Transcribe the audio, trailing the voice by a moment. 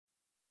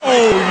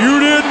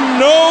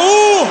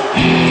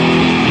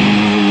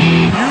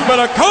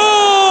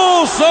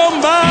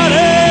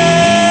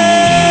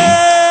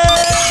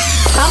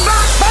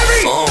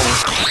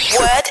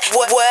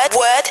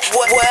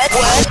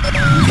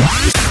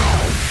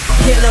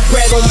tryna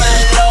brag on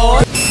my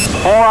lord.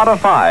 4 out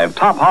of 5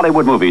 top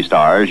Hollywood movie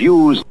stars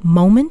use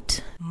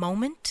Moment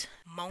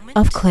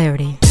of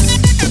clarity.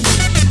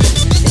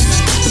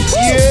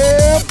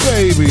 Yeah,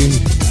 baby.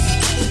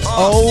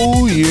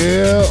 Oh,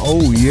 yeah,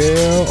 oh,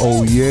 yeah,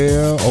 oh,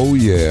 yeah, oh,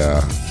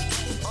 yeah.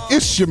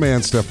 It's your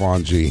man,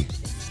 Stefan G.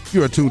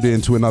 You are tuned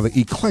in to another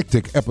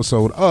eclectic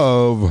episode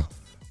of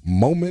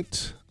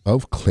Moment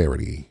of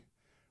Clarity,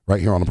 right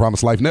here on the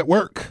Promised Life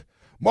Network.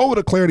 Moment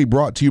of Clarity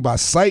brought to you by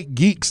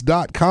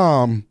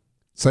SiteGeeks.com.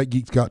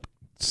 SiteGeeks.com.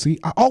 See,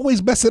 I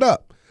always mess it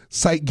up.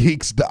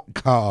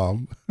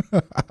 SiteGeeks.com.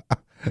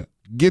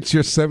 Get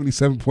your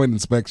 77-point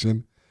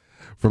inspection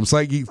from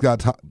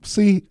SiteGeeks.com.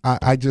 See,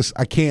 I just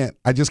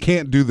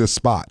can't do this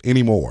spot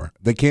anymore.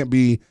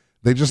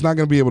 They're just not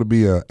going to be able to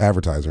be an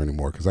advertiser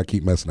anymore because I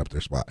keep messing up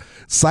their spot.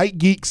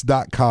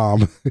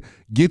 SiteGeeks.com.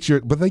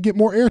 But they get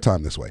more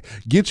airtime this way.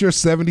 Get your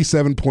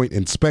 77-point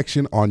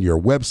inspection on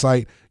your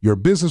website, your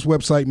business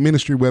website,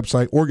 ministry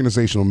website,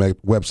 organizational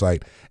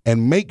website,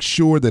 and make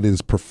sure that it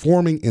is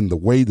performing in the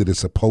way that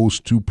it's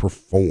supposed to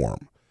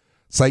perform.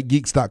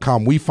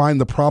 SiteGeeks.com. We find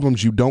the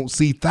problems you don't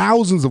see.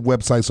 Thousands of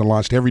websites are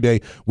launched every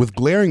day with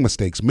glaring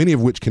mistakes, many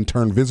of which can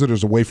turn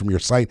visitors away from your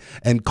site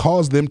and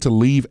cause them to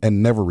leave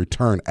and never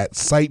return. At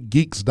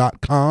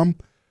SiteGeeks.com,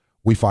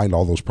 we find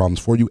all those problems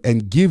for you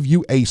and give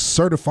you a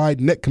certified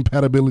net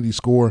compatibility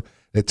score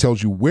that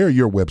tells you where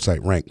your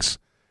website ranks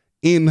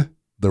in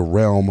the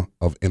realm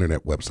of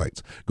internet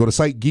websites. Go to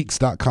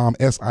SiteGeeks.com,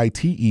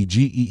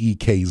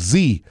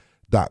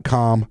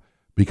 SiteGeekz.com,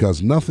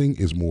 because nothing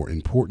is more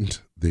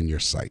important than your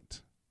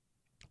site.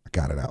 I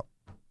got it out.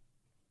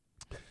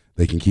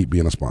 They can keep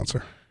being a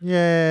sponsor.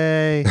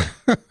 Yay.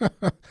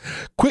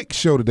 Quick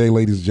show today,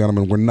 ladies and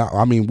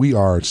gentlemen. We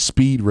are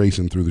speed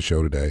racing through the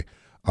show today.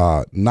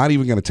 Not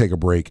even going to take a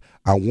break.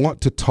 I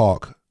want to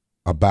talk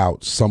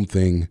about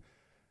something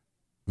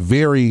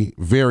very,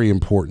 very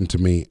important to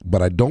me,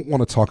 but I don't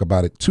want to talk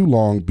about it too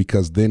long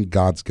because then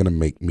God's going to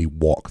make me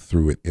walk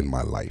through it in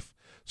my life.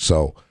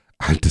 So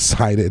I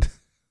decided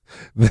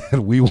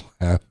that we will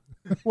have.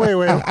 Wait.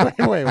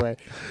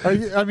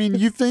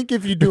 You think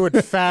if you do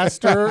it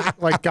faster,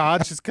 like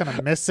God's just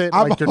gonna miss it?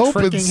 Like I'm you're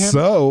hoping tricking him?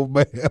 so,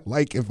 man.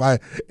 Like if I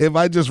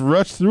just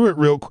rush through it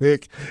real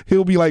quick,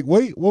 he'll be like,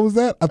 "Wait, what was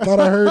that? I thought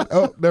I heard."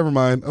 Oh, never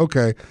mind.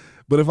 Okay,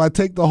 but if I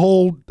take the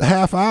whole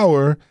half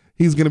hour,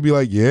 he's gonna be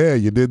like, "Yeah,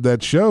 you did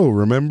that show,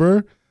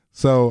 remember?"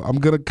 So I'm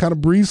gonna kind of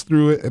breeze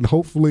through it, and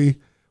hopefully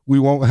we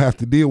won't have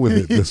to deal with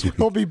it this week.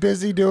 He'll be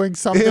busy doing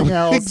something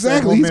else.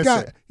 Exactly.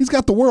 He's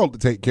got the world to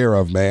take care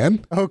of,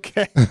 man.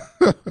 Okay.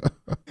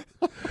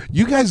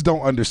 You guys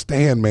don't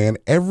understand, man.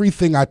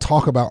 Everything I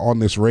talk about on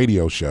this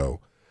radio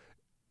show,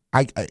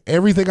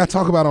 everything I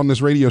talk about on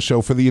this radio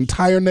show for the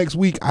entire next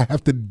week, I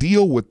have to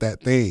deal with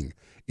that thing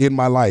in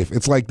my life.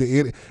 It's like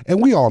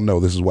and we all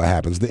know this is what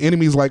happens. The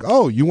enemy's like,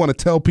 "Oh, you want to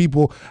tell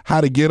people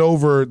how to get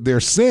over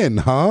their sin,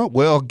 huh?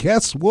 Well,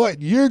 guess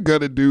what you're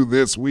going to do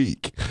this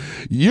week?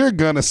 You're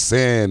going to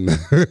sin."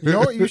 You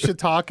know what you should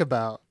talk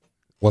about?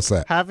 What's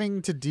that?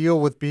 Having to deal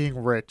with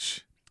being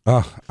rich.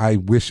 I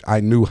wish I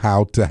knew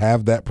how to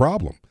have that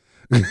problem.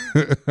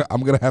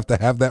 I'm going to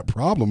have that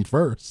problem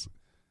first.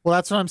 Well,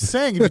 that's what I'm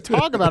saying. If you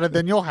talk about it,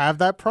 then you'll have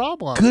that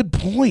problem. Good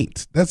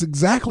point. That's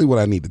exactly what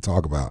I need to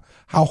talk about.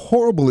 How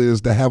horrible it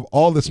is to have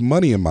all this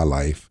money in my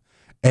life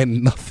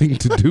and nothing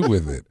to do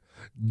with it.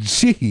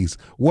 Jeez,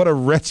 what a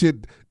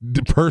wretched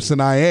person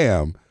I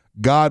am.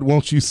 God,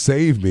 won't you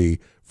save me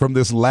from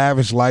this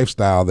lavish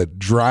lifestyle that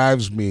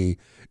drives me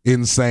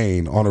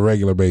insane on a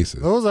regular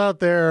basis. Those out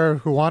there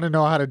who want to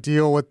know how to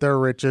deal with their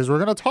riches, we're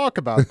going to talk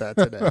about that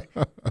today.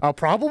 I'll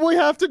probably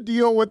have to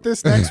deal with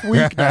this next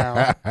week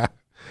now.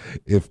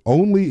 If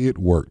only it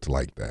worked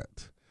like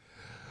that.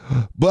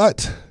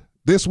 But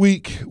this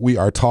week we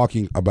are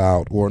talking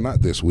about, or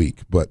not this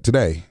week, but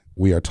today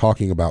we are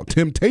talking about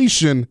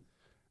temptation,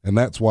 and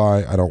that's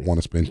why I don't want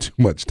to spend too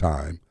much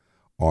time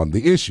on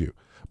the issue.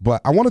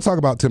 But I want to talk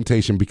about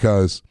temptation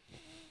because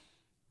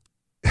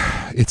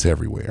it's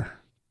everywhere.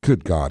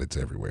 Good God, it's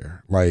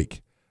everywhere.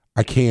 Like,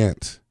 I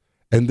can't.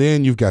 And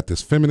then you've got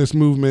this feminist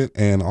movement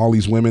and all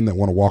these women that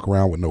want to walk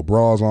around with no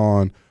bras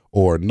on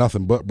or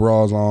nothing but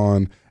bras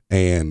on.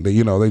 And, they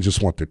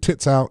just want their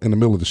tits out in the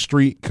middle of the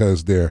street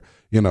because they're,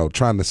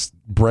 trying to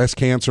breast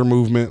cancer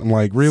movement. I'm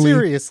like, really?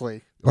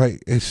 Seriously?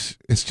 Like, it's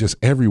just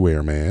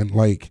everywhere, man.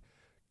 Like,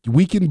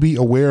 we can be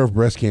aware of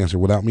breast cancer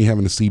without me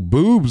having to see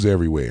boobs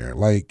everywhere.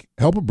 Like,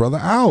 help a brother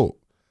out.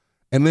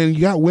 And then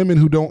you got women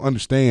who don't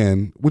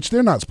understand, which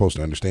they're not supposed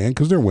to understand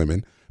because they're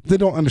women. But they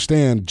don't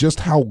understand just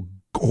how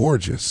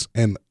gorgeous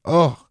and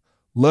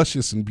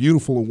luscious and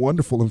beautiful and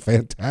wonderful and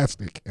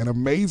fantastic and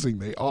amazing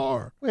they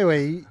are.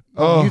 Wait.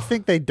 You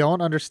think they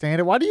don't understand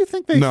it? Why do you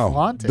think they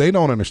flaunt it? They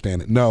don't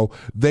understand it. No,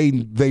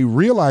 they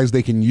realize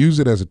they can use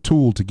it as a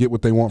tool to get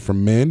what they want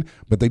from men,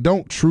 but they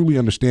don't truly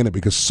understand it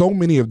because so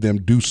many of them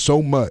do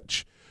so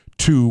much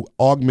to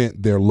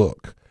augment their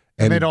look.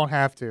 And they don't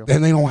have to.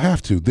 And they don't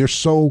have to. They're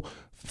so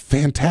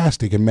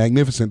fantastic and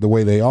magnificent the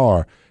way they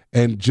are.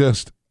 And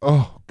just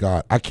oh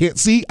God, I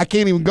can't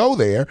even go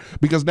there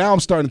because now I'm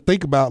starting to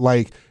think about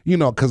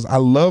because I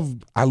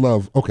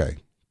love, okay.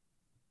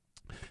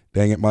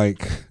 Dang it,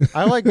 Mike.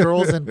 I like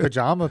girls in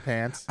pajama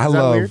pants. Is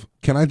that weird?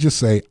 Can I just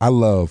say, I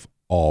love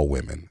all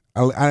women.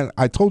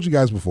 I told you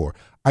guys before,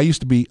 I used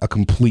to be a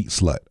complete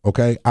slut,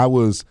 okay? I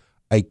was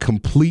a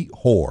complete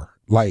whore.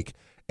 I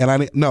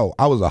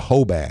was a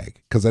hoe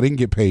bag because I didn't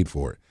get paid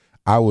for it.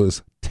 I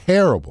was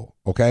terrible,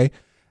 okay?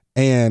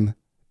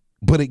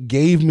 But it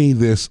gave me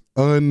this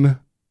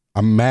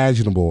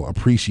unimaginable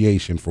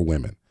appreciation for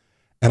women.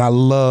 And I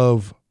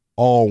love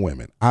all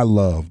women. I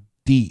love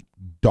deep,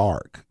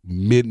 dark,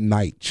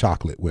 midnight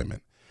chocolate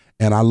women.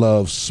 And I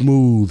love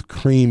smooth,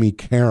 creamy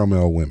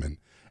caramel women.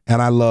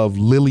 And I love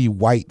lily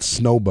white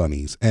snow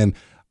bunnies. And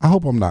I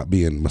hope I'm not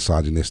being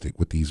misogynistic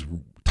with these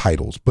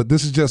titles, but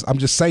I'm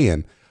just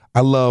saying, I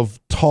love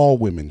tall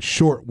women,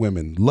 short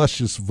women,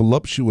 luscious,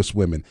 voluptuous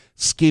women,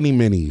 skinny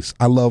minis.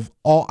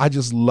 I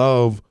just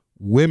love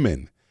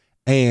women.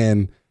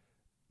 And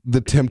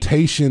the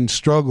temptation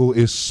struggle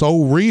is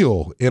so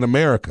real in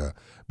America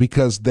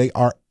because they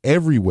are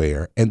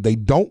everywhere and they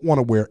don't want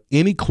to wear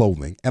any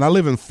clothing. And I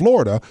live in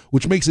Florida,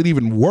 which makes it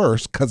even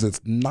worse because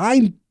it's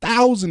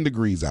 9,000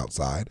 degrees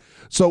outside.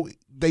 So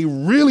they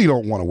really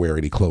don't want to wear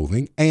any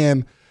clothing.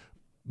 And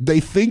they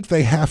think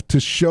they have to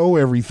show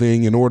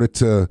everything in order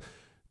to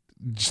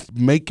just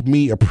make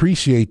me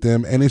appreciate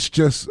them. And it's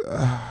just,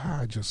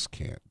 I just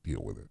can't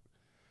deal with it.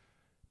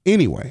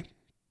 Anyway,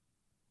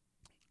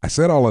 I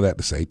said all of that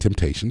to say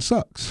temptation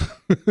sucks.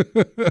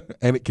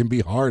 And it can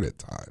be hard at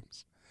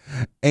times.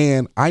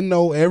 And I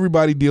know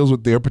everybody deals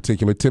with their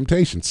particular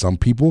temptation. Some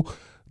people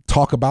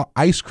talk about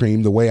ice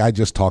cream the way I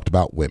just talked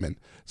about women.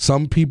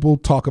 Some people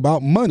talk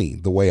about money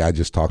the way I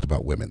just talked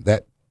about women.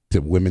 That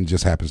to women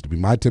just happens to be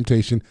my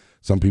temptation.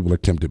 Some people are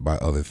tempted by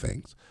other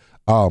things.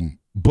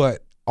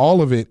 But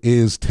all of it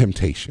is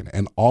temptation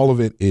and all of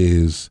it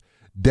is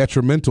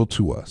detrimental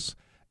to us.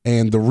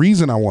 And the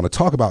reason I want to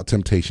talk about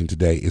temptation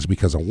today is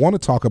because I don't even want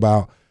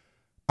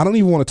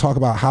to talk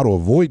about how to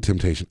avoid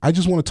temptation. I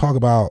just want to talk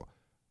about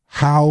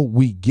how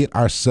we get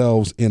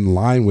ourselves in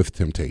line with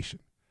temptation.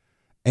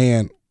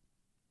 And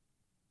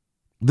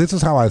this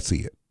is how I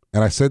see it.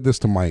 And I said this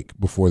to Mike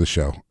before the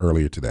show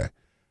earlier today.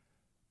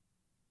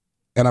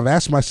 And I've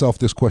asked myself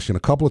this question a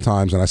couple of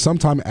times, and I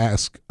sometimes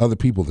ask other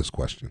people this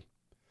question.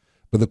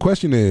 But the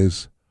question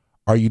is,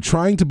 are you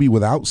trying to be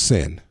without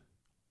sin,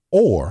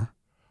 or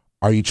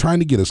are you trying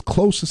to get as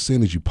close to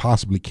sin as you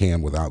possibly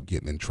can without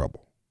getting in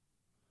trouble?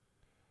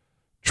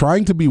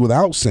 Trying to be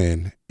without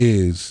sin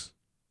is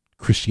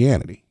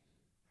Christianity.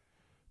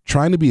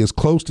 Trying to be as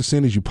close to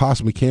sin as you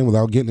possibly can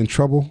without getting in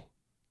trouble,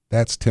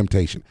 that's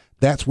temptation.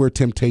 That's where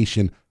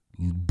temptation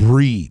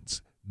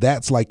breeds.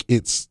 That's like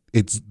it's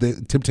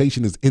the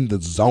temptation is in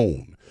the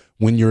zone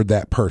when you're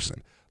that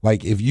person.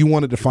 Like if you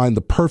wanted to find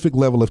the perfect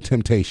level of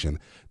temptation,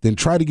 then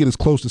try to get as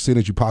close to sin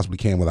as you possibly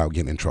can without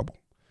getting in trouble.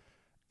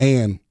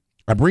 And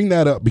I bring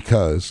that up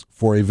because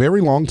for a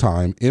very long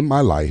time in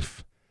my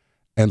life,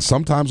 and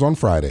sometimes on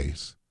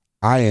Fridays,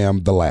 I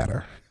am the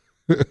latter.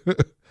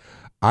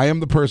 I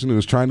am the person who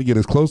is trying to get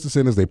as close to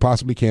sin as they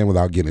possibly can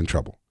without getting in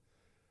trouble.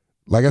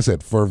 Like I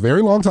said, for a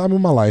very long time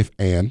in my life,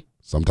 and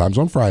sometimes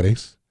on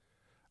Fridays,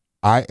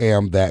 I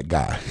am that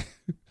guy.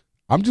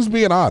 I'm just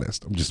being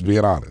honest.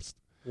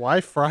 Why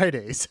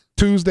Fridays?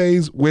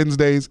 Tuesdays,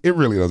 Wednesdays, it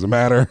really doesn't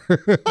matter.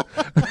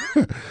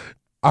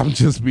 I'm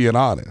just being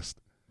honest.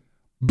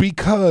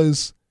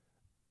 Because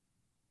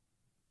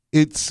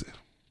it's,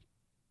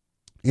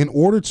 in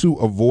order to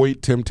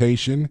avoid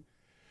temptation,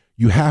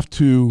 you have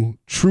to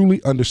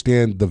truly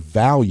understand the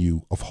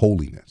value of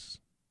holiness.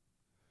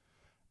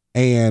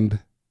 And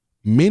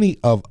many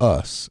of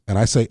us, and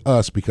I say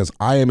us because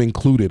I am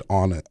included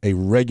on a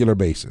regular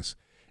basis,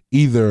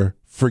 either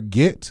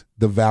forget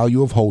the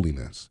value of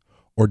holiness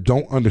or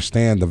don't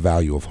understand the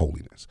value of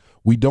holiness.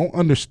 We don't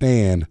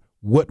understand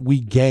what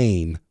we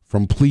gain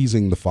from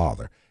pleasing the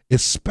Father,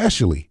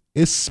 especially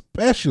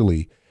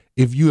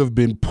if you have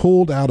been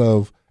pulled out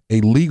of a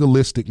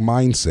legalistic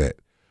mindset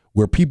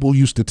where people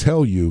used to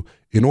tell you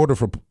in order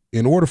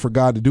for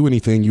God to do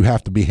anything, you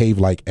have to behave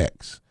like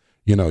X.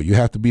 You know, you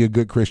have to be a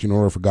good Christian in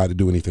order for God to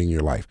do anything in your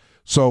life.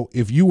 So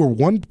if you were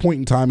one point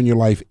in time in your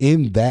life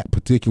in that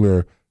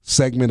particular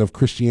segment of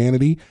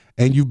Christianity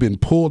and you've been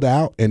pulled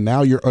out and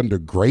now you're under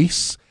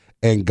grace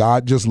and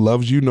God just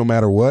loves you no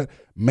matter what,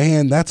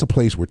 man, that's a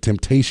place where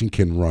temptation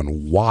can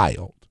run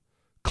wild,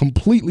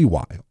 completely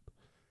wild.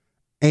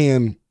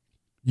 And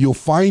you'll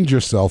find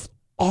yourself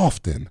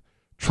often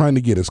trying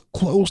to get as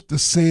close to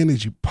sin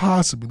as you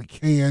possibly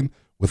can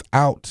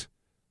without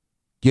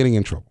getting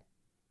in trouble.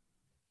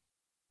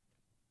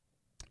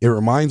 It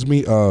reminds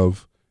me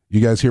of, you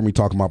guys hear me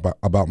talking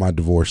about my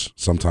divorce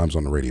sometimes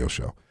on the radio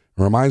show.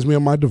 It reminds me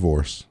of my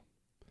divorce.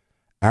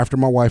 After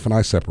my wife and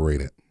I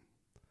separated,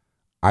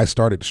 I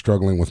started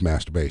struggling with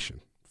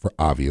masturbation for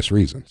obvious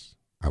reasons.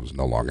 I was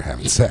no longer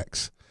having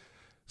sex.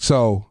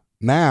 So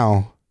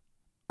now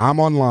I'm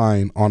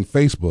online on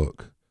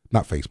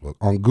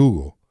on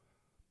Google,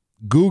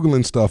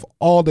 Googling stuff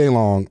all day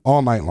long,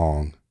 all night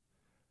long,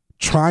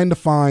 trying to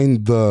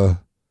find the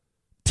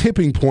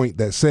tipping point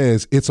that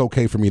says it's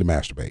okay for me to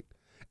masturbate.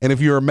 And if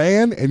you're a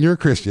man and you're a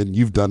Christian,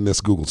 you've done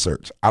this Google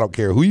search. I don't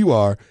care who you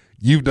are.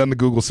 You've done the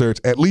Google search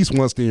at least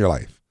once in your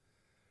life.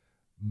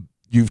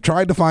 You've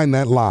tried to find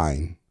that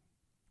line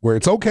where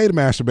it's okay to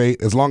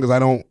masturbate as long as I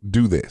don't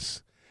do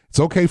this. It's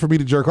okay for me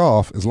to jerk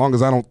off as long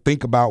as I don't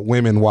think about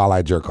women while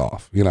I jerk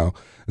off,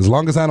 as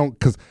long as I don't,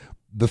 because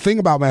the thing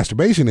about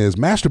masturbation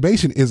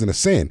isn't a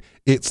sin.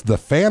 It's the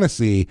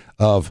fantasy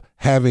of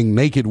having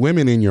naked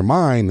women in your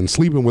mind and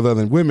sleeping with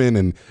other women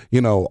and,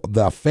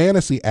 the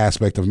fantasy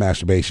aspect of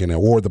masturbation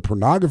or the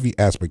pornography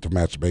aspect of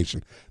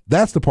masturbation.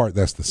 That's the part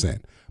that's the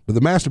sin. But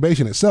the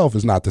masturbation itself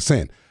is not the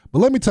sin. But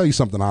let me tell you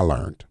something I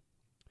learned.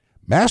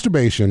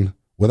 Masturbation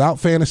without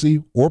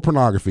fantasy or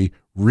pornography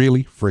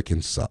really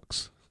freaking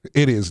sucks.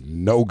 It is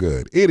no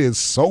good. It is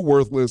so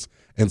worthless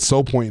and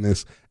so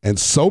pointless and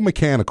so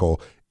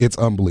mechanical. It's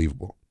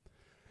unbelievable.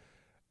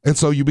 And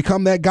so you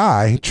become that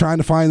guy trying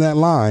to find that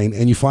line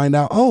and you find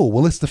out, oh,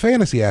 well, it's the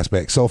fantasy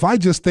aspect. So if I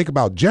just think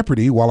about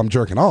Jeopardy while I'm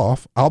jerking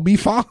off, I'll be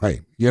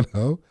fine.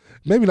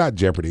 Maybe not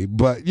Jeopardy,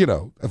 but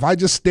if I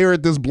just stare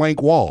at this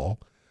blank wall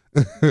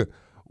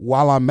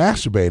while I'm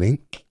masturbating,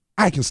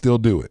 I can still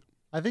do it.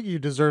 I think you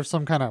deserve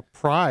some kind of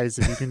prize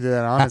if you can do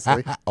that,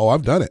 honestly. Oh,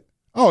 I've done it.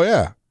 Oh,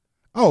 yeah.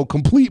 Oh,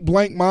 complete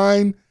blank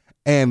mind,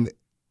 and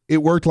it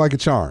worked like a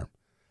charm.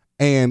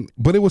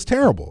 But it was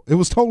terrible. It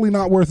was totally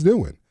not worth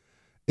doing.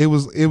 It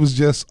was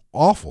just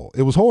awful.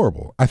 It was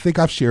horrible. I think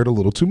I've shared a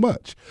little too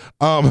much.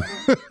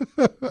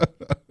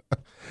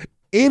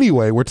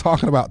 Anyway, we're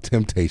talking about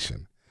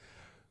temptation.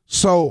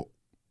 So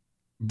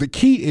the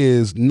key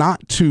is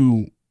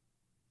the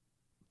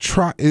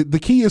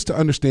key is to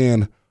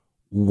understand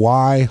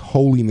why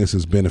holiness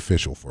is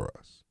beneficial for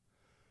us.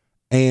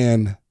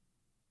 And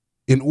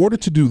in order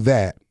to do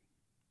that,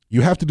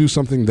 you have to do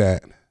something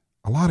that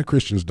a lot of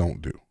Christians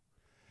don't do,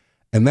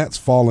 and that's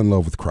fall in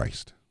love with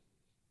Christ.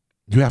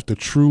 You have to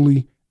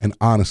truly and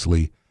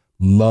honestly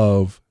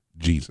love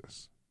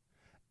Jesus.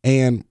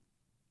 And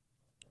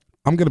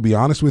I'm going to be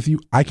honest with you,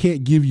 I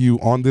can't give you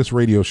on this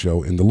radio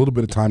show in the little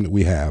bit of time that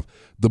we have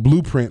the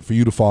blueprint for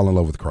you to fall in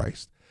love with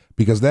Christ,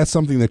 because that's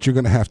something that you're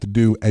going to have to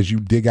do as you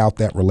dig out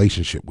that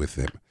relationship with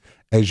him.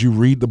 As you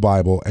read the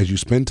Bible, as you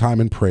spend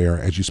time in prayer,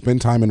 as you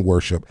spend time in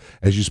worship,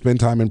 as you spend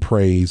time in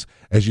praise,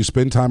 as you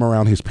spend time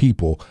around his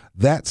people,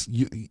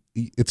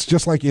 it's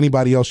just like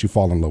anybody else you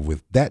fall in love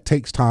with. That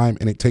takes time,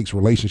 and it takes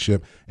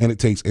relationship, and it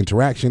takes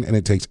interaction, and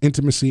it takes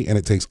intimacy, and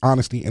it takes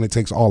honesty, and it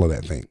takes all of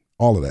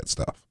that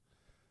stuff.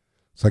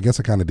 So I guess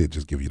I kind of did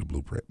just give you the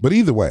blueprint. But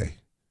either way,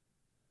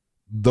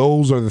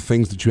 those are the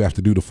things that you have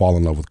to do to fall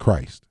in love with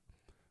Christ.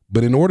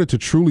 But in order to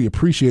truly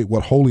appreciate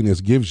what holiness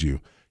gives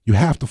you, you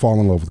have to fall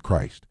in love with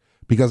Christ.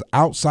 Because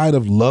outside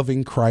of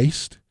loving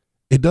Christ,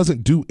 it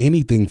doesn't do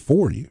anything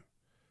for you.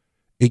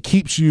 It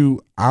keeps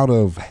you out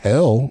of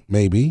hell,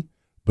 maybe,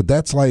 but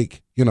that's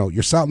like, because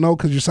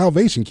your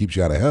salvation keeps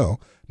you out of hell,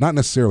 not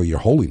necessarily your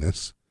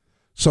holiness.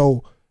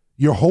 So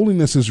your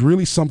holiness is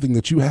really something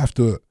that you have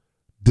to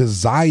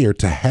desire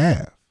to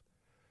have.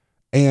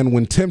 And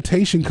when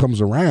temptation comes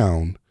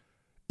around,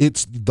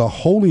 it's the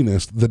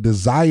holiness, the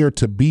desire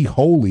to be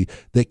holy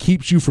that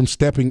keeps you from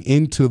stepping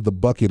into the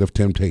bucket of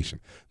temptation,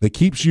 that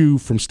keeps you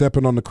from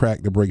stepping on the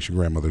crack that breaks your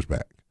grandmother's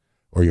back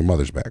or your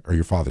mother's back or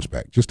your father's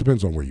back. Just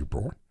depends on where you're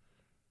born.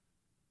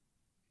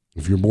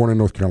 If you're born in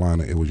North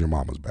Carolina, it was your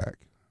mama's back.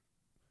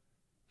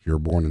 If you're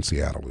born in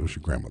Seattle, it was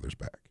your grandmother's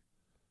back.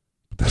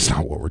 But that's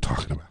not what we're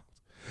talking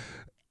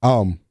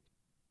about.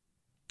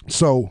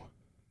 So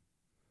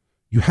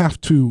you have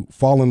to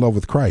fall in love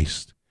with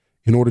Christ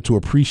in order to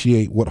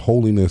appreciate what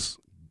holiness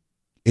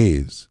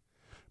is,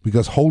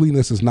 because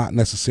holiness is not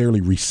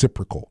necessarily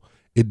reciprocal.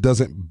 It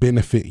doesn't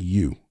benefit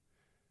you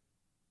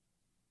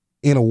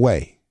in a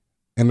way.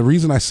 And the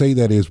reason I say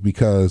that is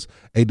because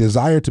a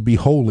desire to be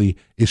holy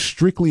is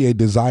strictly a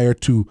desire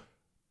to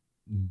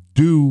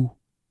do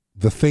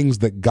the things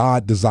that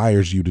God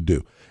desires you to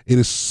do. It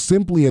is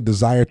simply a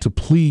desire to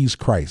please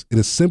Christ. It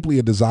is simply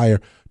a desire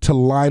to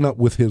line up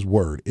with his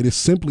word. It is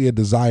simply a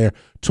desire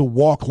to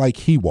walk like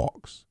he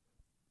walks.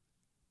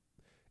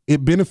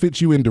 It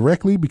benefits you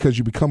indirectly because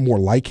you become more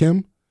like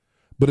him,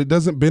 but it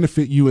doesn't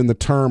benefit you in the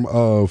term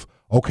of,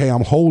 okay,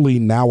 I'm holy,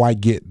 now I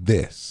get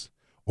this,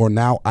 or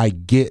now I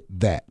get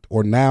that,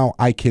 or now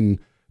I can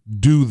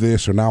do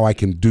this, or now I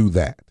can do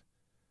that.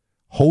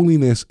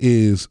 Holiness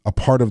is a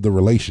part of the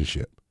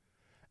relationship.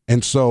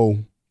 And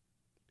so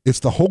it's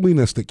the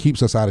holiness that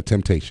keeps us out of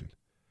temptation.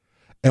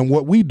 And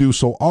what we do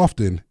so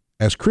often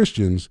as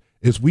Christians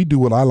is we do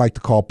what I like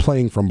to call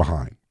playing from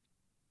behind.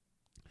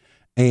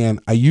 And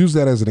I use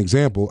that as an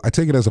example. I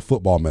take it as a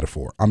football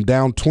metaphor. I'm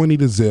down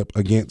 20-0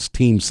 against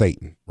Team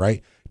Satan,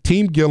 right?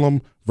 Team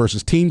Gillum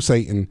versus Team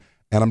Satan,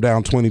 and I'm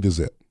down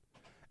 20-0.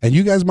 And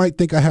you guys might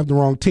think I have the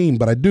wrong team,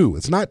 but I do.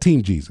 It's not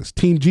Team Jesus.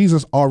 Team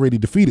Jesus already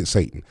defeated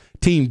Satan.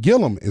 Team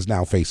Gillum is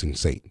now facing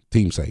Satan,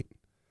 Team Satan.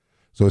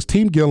 So it's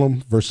Team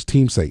Gillum versus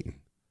Team Satan.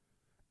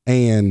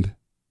 And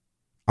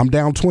I'm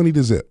down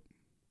 20-0.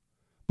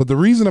 But the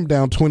reason I'm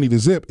down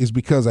 20-0 is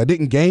because I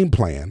didn't game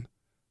plan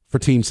for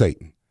Team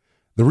Satan.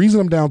 The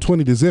reason I'm down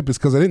 20-0 is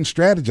because I didn't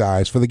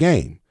strategize for the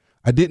game.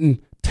 I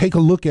didn't take a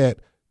look at,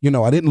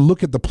 I didn't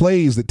look at the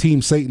plays that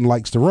Team Satan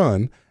likes to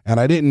run, and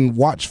I didn't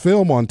watch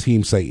film on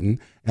Team Satan,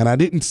 and I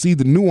didn't see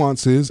the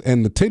nuances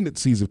and the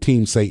tendencies of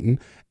Team Satan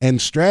and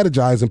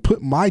strategize and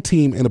put my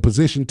team in a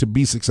position to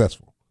be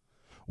successful.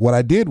 What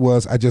I did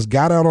was I just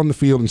got out on the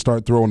field and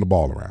started throwing the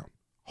ball around,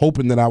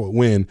 hoping that I would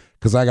win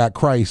because I got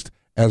Christ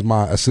as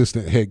my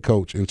assistant head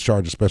coach in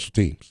charge of special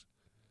teams.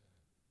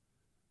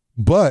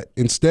 But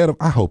instead of,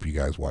 I hope you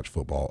guys watch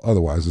football.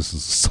 Otherwise, this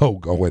is so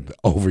going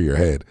over your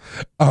head.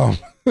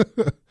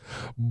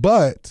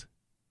 But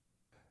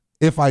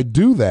if I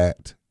do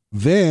that,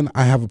 then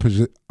I have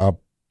a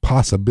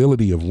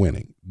possibility of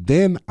winning.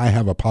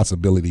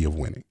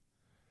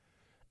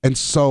 And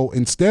so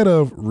instead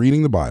of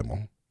reading the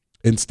Bible,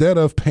 instead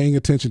of paying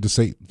attention to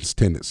Satan's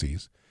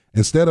tendencies,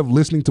 instead of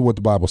listening to what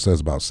the Bible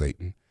says about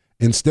Satan,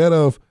 instead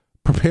of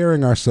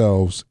preparing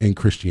ourselves in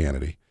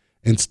Christianity,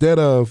 instead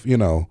of,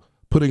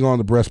 putting on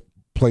the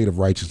breastplate of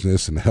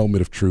righteousness and the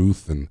helmet of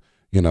truth and,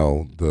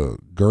 the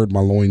gird my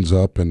loins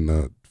up and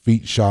the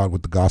feet shod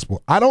with the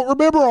gospel. I don't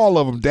remember all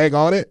of them, dang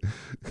on it.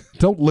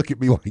 Don't look at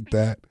me like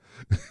that.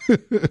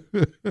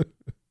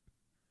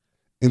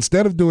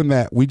 Instead of doing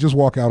that, we just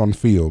walk out on the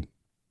field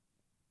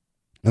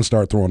and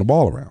start throwing the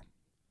ball around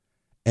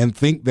and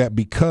think that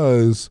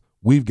because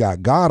we've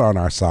got God on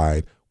our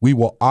side, we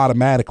will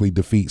automatically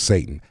defeat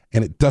Satan.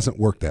 And it doesn't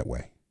work that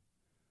way.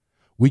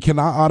 We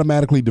cannot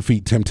automatically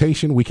defeat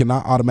temptation. We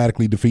cannot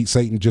automatically defeat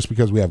Satan just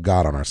because we have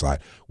God on our side.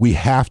 We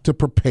have to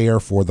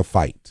prepare for the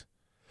fight.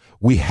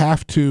 We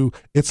have to,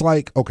 it's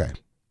like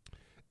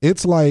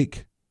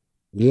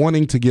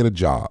wanting to get a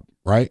job,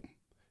 right?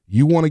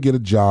 You want to get a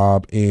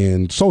job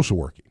in social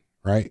working,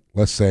 right?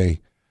 Let's say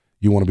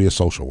you want to be a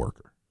social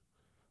worker,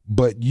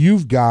 but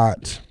you've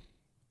got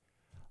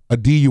a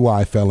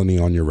DUI felony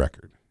on your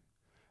record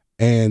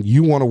and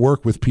you want to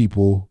work with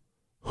people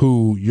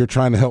who you're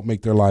trying to help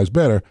make their lives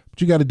better,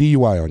 but you got a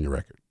DUI on your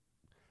record.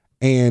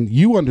 And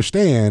you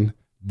understand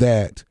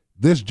that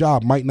this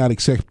job might not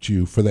accept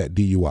you for that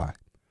DUI.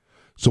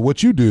 So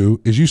what you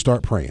do is you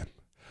start praying.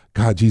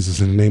 God, Jesus,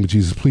 in the name of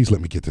Jesus, please let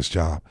me get this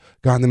job.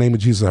 God, in the name of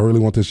Jesus, I really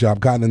want this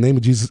job. God, in the name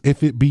of Jesus,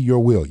 if it be your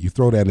will, you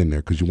throw that in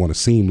there because you want to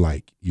seem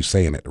like you're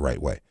saying it the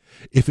right way.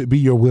 If it be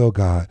your will,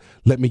 God,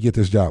 let me get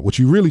this job. What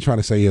you're really trying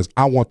to say is,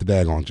 I want the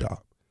daggone job.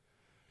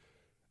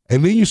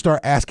 And then you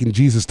start asking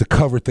Jesus to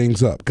cover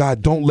things up.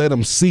 God, don't let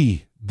them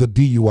see the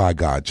DUI,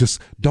 God.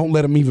 Just don't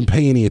let them even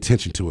pay any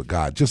attention to it,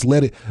 God. Just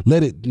let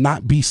it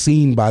not be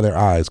seen by their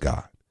eyes,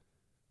 God.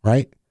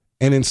 Right?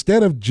 And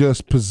instead of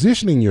just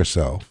positioning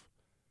yourself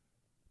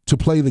to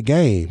play the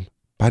game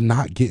by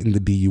not getting the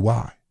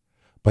DUI,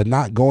 by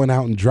not going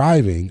out and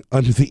driving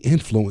under the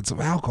influence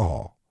of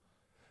alcohol,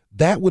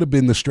 that would have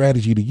been the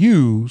strategy to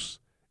use,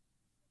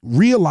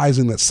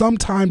 realizing that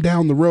sometime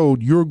down the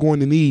road, you're going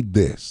to need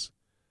this.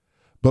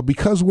 But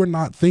because we're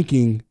not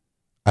thinking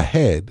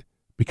ahead,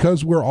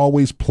 because we're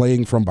always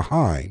playing from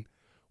behind,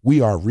 we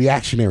are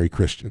reactionary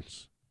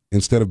Christians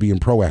instead of being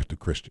proactive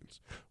Christians.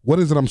 What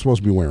is it I'm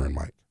supposed to be wearing,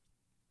 Mike?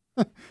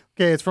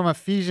 Okay, it's from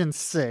Ephesians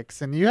 6,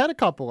 and you had a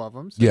couple of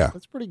them. So yeah.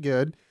 That's pretty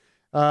good.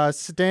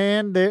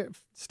 Stand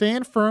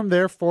firm,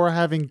 therefore,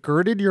 having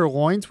girded your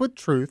loins with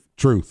truth.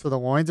 Truth. So the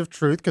loins of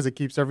truth, because it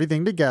keeps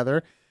everything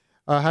together.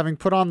 Having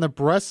put on the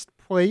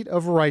breastplate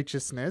of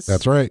righteousness.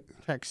 That's right.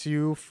 Protects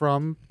you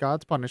from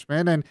God's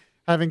punishment. And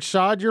having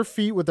shod your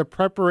feet with the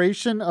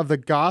preparation of the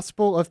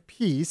gospel of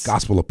peace.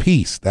 Gospel of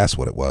peace. That's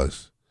what it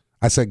was.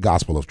 I said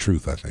gospel of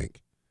truth, I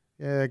think.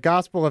 Yeah,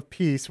 gospel of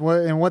peace.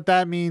 And what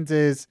that means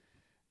is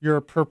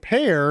you're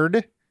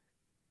prepared,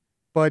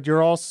 but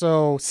you're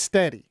also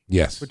steady.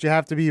 Yes. Which you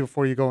have to be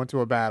before you go into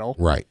a battle.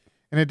 Right.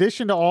 In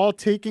addition to all,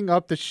 taking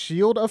up the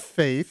shield of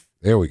faith.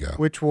 There we go.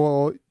 Which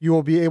you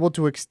will be able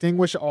to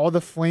extinguish all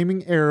the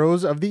flaming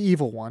arrows of the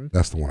evil one.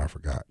 That's the one I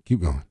forgot.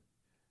 Keep going.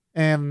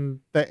 And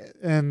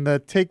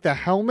take the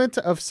helmet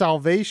of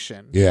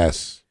salvation.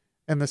 Yes.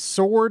 And the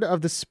sword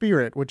of the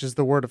Spirit, which is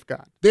the word of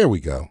God. There we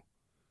go.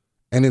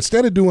 And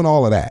instead of doing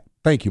all of that,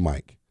 thank you,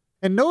 Mike.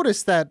 And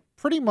notice that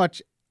pretty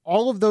much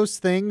all of those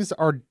things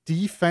are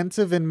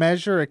defensive in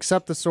measure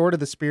except the sword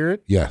of the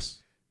Spirit.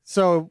 Yes.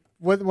 So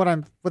what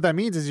that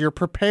means is you're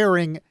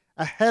preparing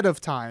ahead of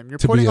time. You're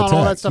putting on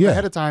all that stuff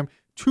ahead of time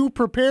to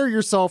prepare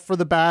yourself for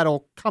the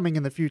battle coming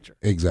in the future.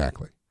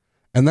 Exactly.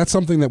 And that's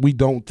something that we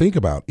don't think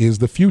about is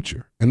the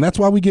future. And that's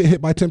why we get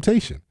hit by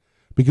temptation,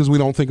 because we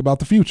don't think about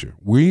the future.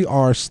 We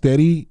are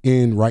steady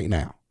in right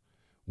now.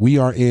 We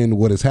are in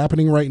what is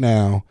happening right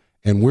now,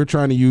 and we're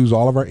trying to use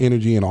all of our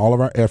energy and all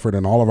of our effort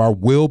and all of our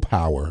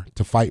willpower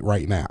to fight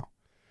right now,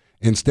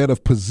 instead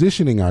of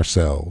positioning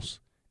ourselves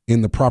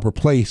in the proper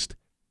place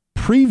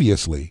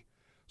previously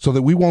so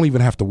that we won't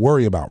even have to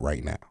worry about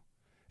right now.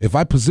 If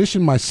I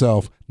position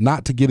myself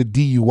not to get a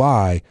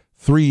DUI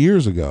 3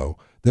 years ago,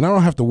 then I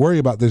don't have to worry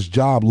about this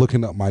job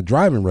looking up my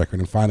driving record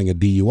and finding a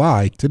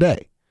DUI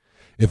today.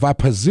 If I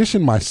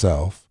position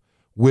myself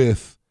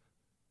with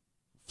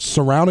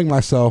surrounding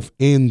myself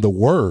in the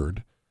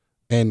Word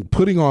and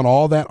putting on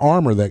all that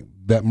armor that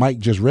that Mike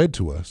just read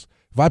to us,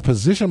 if I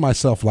position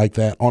myself like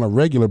that on a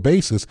regular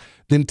basis,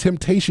 then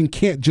temptation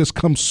can't just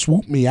come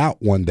swoop me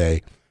out one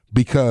day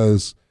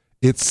because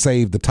it's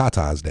Save the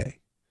Tatas Day.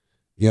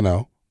 You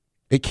know,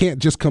 it can't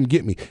just come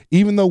get me.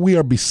 Even though we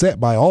are beset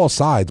by all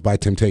sides by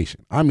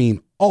temptation. I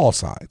mean, all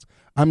sides.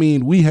 I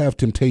mean, we have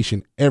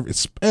temptation,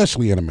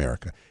 especially in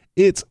America.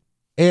 It's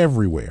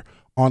everywhere,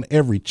 on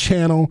every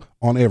channel,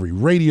 on every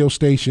radio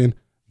station,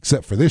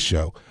 except for this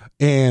show,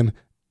 and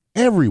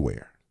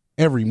everywhere,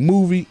 every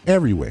movie,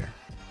 everywhere.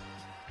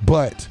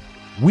 But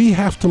we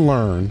have to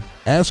learn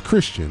as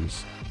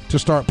Christians to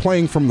start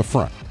playing from the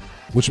front,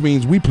 which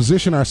means we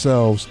position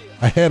ourselves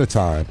ahead of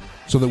time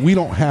so that we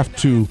don't have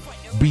to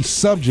be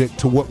subject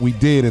to what we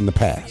did in the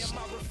past.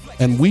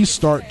 And we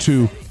start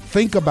to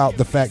think about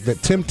the fact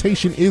that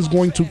temptation is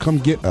going to come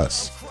get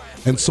us.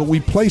 And so we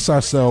place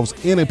ourselves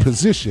in a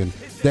position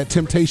that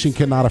temptation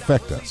cannot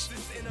affect us.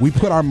 We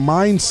put our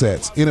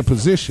mindsets in a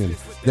position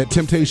that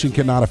temptation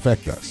cannot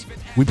affect us.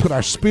 We put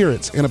our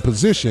spirits in a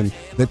position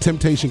that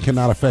temptation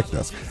cannot affect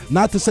us.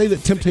 Not to say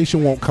that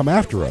temptation won't come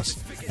after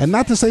us, and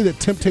not to say that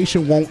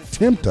temptation won't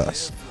tempt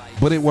us,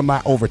 but it will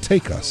not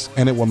overtake us,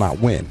 and it will not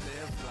win.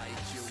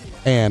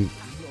 And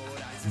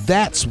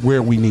that's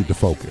where we need to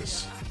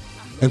focus.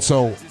 And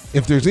so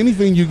if there's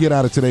anything you get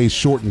out of today's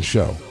shortened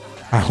show,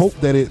 I hope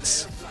that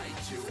it's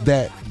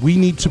that we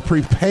need to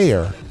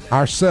prepare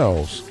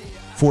ourselves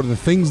for the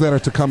things that are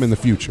to come in the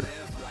future.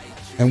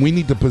 And we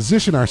need to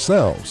position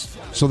ourselves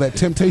so that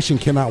temptation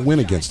cannot win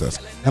against us.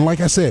 And like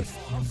I said,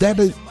 that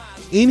is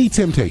any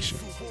temptation.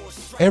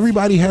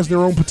 Everybody has their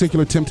own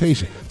particular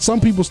temptation. Some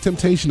people's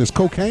temptation is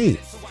cocaine.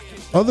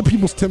 Other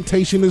people's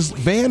temptation is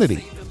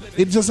vanity.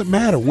 It doesn't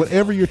matter.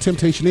 Whatever your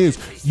temptation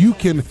is, you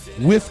can,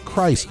 with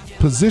Christ,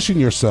 position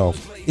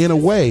yourself in a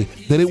way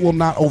that it will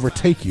not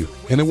overtake you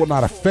and it will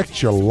not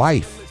affect your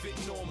life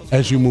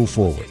as you move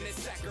forward.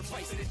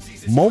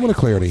 Moment of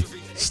Clarity,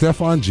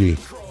 Stefan G.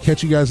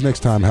 Catch you guys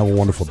next time. Have a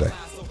wonderful day.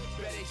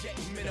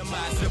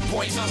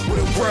 With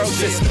the world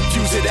just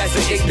use it as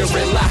an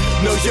ignorant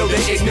lie. No, you're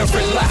the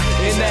ignorant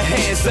lie. In the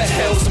hands of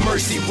hell's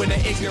mercy when the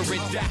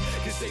ignorant die.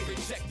 'Cause they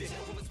rejected.